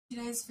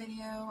Today's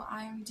video,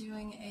 I'm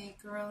doing a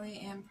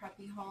girly and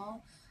preppy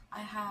haul. I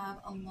have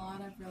a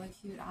lot of really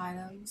cute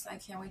items. I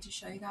can't wait to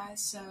show you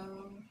guys, so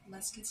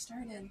let's get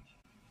started.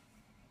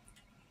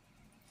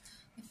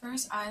 The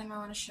first item I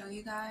want to show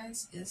you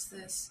guys is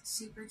this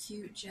super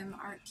cute gem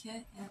art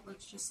kit, and it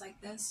looks just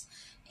like this,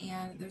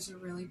 and there's a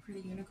really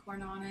pretty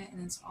unicorn on it,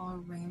 and it's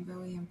all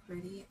rainbowy and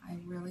pretty. I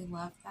really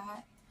love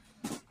that.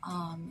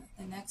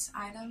 The next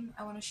item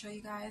I want to show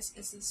you guys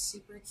is this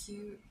super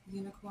cute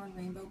unicorn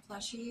rainbow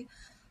plushie.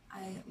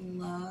 I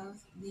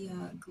love the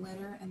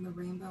glitter and the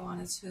rainbow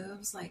on its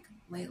hooves. Like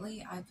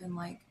lately I've been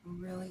like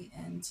really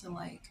into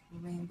like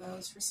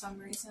rainbows for some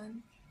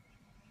reason.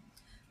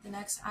 The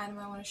next item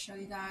I want to show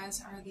you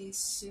guys are these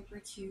super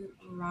cute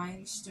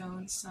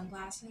rhinestone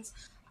sunglasses.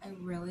 I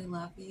really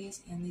love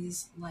these, and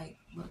these like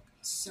look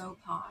so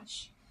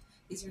posh.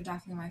 These are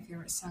definitely my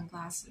favorite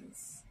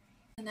sunglasses.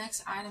 The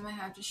next item I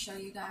have to show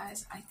you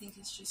guys, I think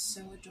it's just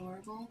so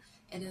adorable.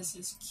 It is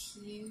this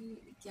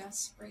cute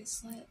guest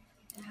bracelet.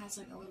 It has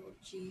like a little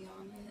G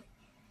on it,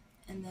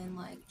 and then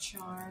like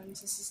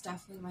charms. This is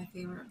definitely my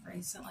favorite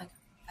bracelet like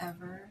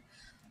ever.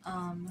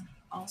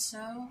 Also,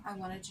 I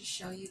wanted to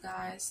show you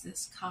guys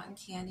this cotton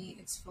candy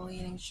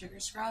exfoliating sugar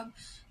scrub,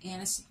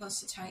 and it's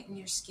supposed to tighten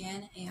your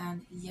skin,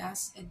 and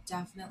yes, it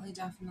definitely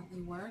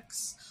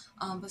works.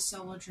 But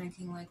so will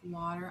drinking like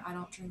water. I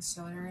don't drink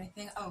soda or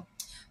anything. Oh,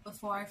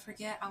 before I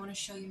forget, I want to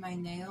show you my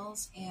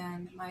nails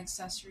and my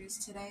accessories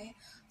today.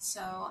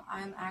 So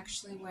I'm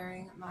actually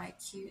wearing my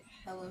cute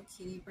Hello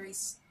Kitty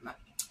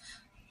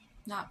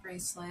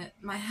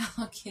my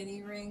Hello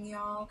Kitty ring,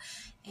 y'all,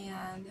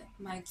 and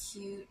my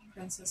cute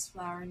princess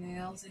flower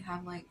nails. They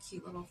have like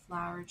cute little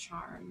flower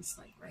charms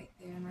like right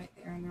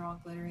there, and they're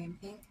all glittery and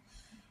pink.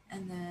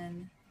 And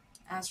then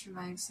as for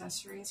my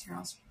accessories, here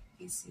I'll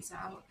piece these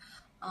out.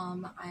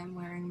 I'm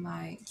wearing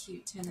my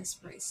cute tennis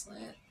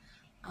bracelet,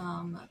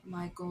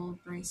 my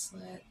gold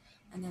bracelet,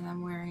 and then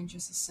I'm wearing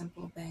just a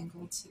simple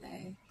bangle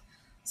today.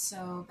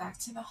 So back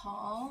to the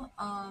haul.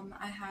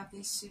 I have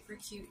these super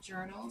cute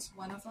journals.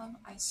 One of them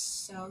I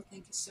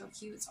think is so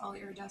cute. It's all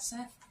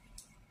iridescent.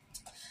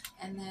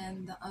 And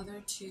then the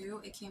other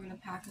two, it came in a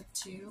pack of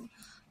two.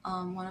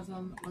 One of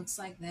them looks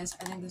like this.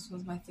 I think this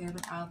was my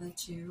favorite out of the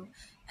two.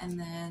 And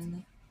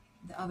then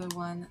the other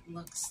one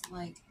looks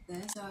like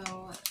this.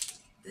 So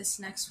this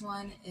next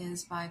one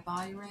is by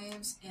Body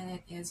Raves, and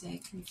it is a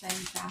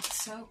confetti bath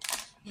soap.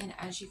 And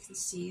as you can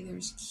see,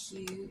 there's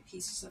cute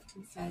pieces of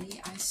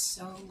confetti. I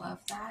so love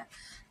that.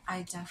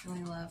 I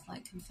definitely love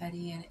like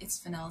confetti, and it's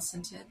vanilla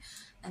scented.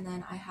 And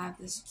then I have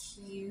this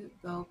cute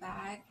bow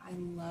bag. I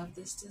love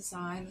this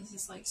design. This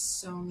is like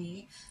so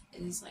me.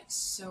 It is like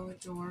so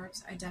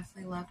adorbs. I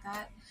definitely love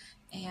that.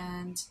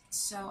 And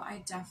so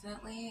I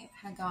definitely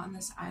had gotten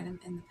this item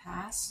in the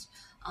past,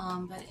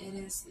 but it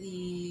is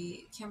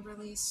the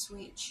Kimberly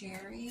Sweet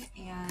Cherry,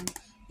 and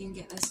you can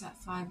get this at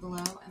Five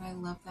Below, and I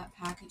love that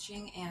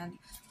packaging, and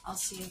I'll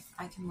see if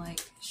I can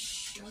like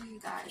show you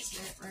guys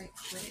it right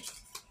quick.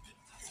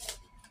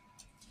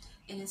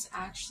 It is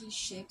actually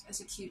shaped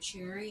as a cute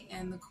cherry,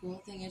 and the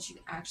cool thing is you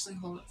can actually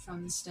hold it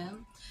from the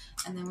stem,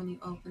 and then when you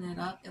open it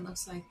up, it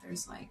looks like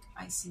there's like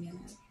icing in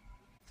it.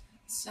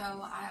 So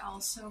I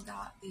also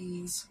got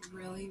these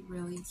really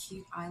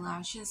cute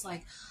eyelashes.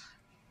 Like,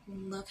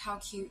 look how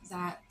cute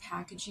that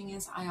packaging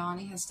is.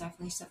 Ioni has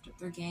definitely stepped up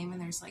their game, and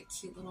there's like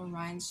cute little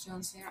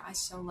rhinestones there. I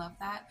so love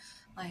that.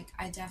 Like,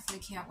 I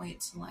definitely can't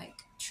wait to like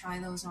try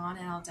those on,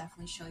 and I'll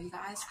definitely show you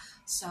guys.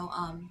 So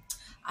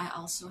I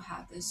also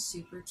have this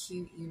super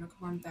cute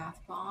unicorn bath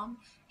bomb,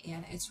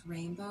 and it's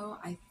rainbow.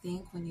 I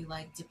think when you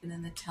like dip it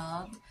in the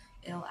tub,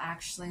 it'll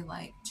actually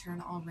like turn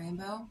all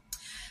rainbow.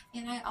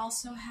 And I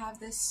also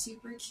have this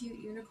super cute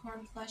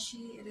unicorn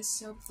plushie. It is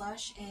so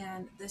plush,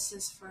 and this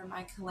is for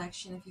my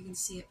collection. If you can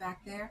see it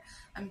back there,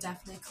 I'm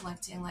definitely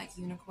collecting like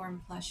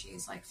unicorn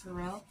plushies, like for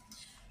real.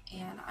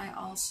 And I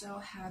also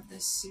have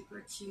this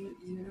super cute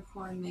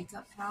unicorn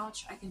makeup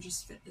pouch. I can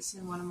just fit this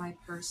in one of my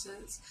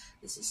purses.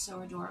 This is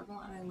so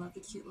adorable, and I love the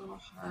cute little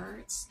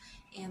hearts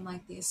and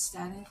like the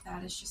aesthetic.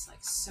 That is just like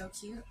so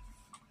cute.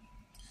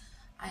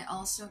 I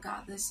also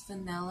got this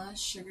vanilla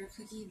sugar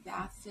cookie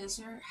bath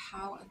fizzer.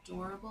 How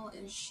adorable.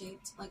 It is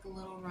shaped like a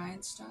little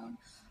rhinestone.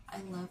 I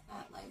love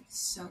that like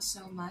so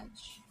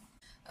much.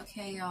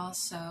 Okay, y'all,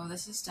 so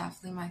this is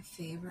definitely my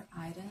favorite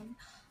item.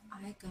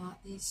 I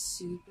got these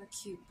super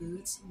cute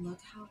boots. Look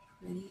how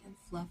pretty and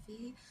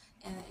fluffy,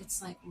 and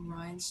it's like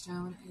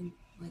rhinestone and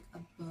like a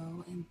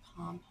bow and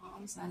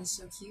pom-poms. That is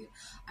so cute.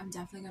 I'm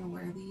definitely going to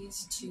wear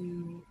these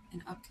to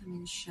an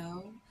upcoming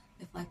show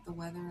if like the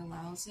weather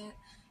allows it.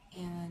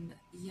 And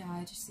yeah,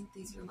 I just think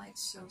these are like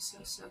so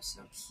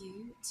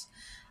cute.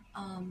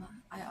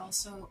 I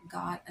also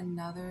got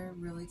another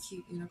really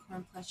cute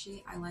unicorn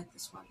plushie. I like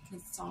this one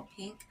because it's all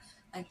pink.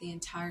 Like the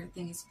entire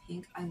thing is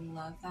pink. I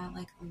love that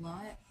like a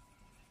lot.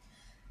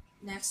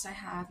 Next, I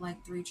have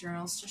like 3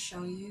 journals to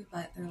show you,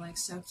 but they're like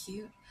so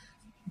cute.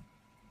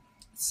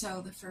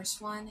 So the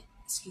first one,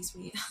 excuse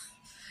me,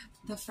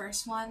 the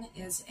first one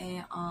is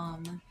a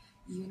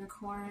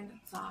unicorn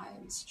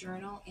vibes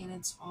journal, and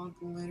it's all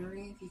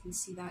glittery. If you can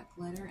see that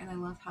glitter, and I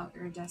love how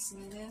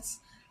iridescent it is.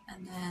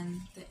 And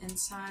then the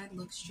inside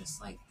looks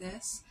just like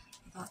this.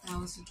 I thought that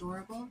was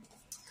adorable.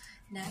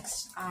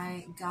 Next,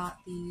 I got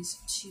these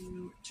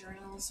two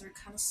journals. They're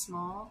kind of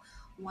small.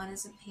 One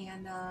is a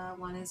panda,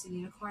 one is a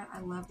unicorn. I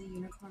love the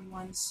unicorn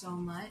one so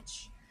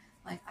much.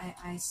 Like,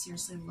 I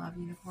seriously love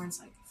unicorns,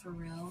 like, for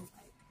real.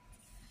 Like,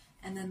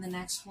 and then the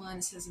next one,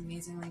 it says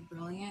Amazingly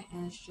Brilliant,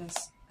 and it's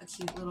just a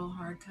cute little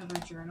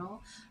hardcover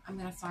journal. I'm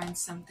going to find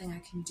something I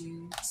can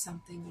do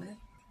something with.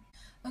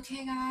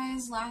 Okay,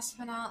 guys, last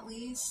but not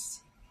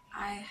least,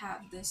 I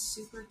have this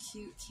super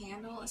cute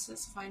candle. It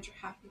says Find Your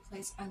Happy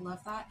Place. I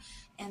love that.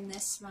 And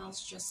this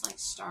smells just like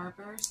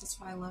Starburst. That's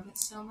why I love it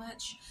so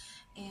much.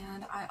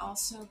 And I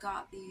also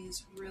got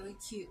these really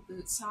cute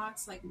boot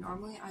socks. Like,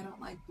 normally I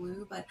don't like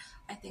blue, but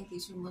I think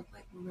these would look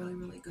like really,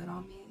 really good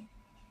on me.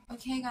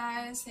 Okay,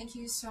 guys, thank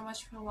you so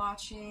much for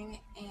watching,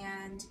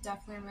 and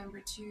definitely remember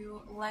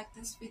to like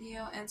this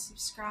video and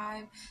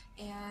subscribe,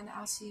 and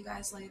I'll see you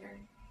guys later.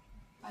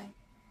 Bye.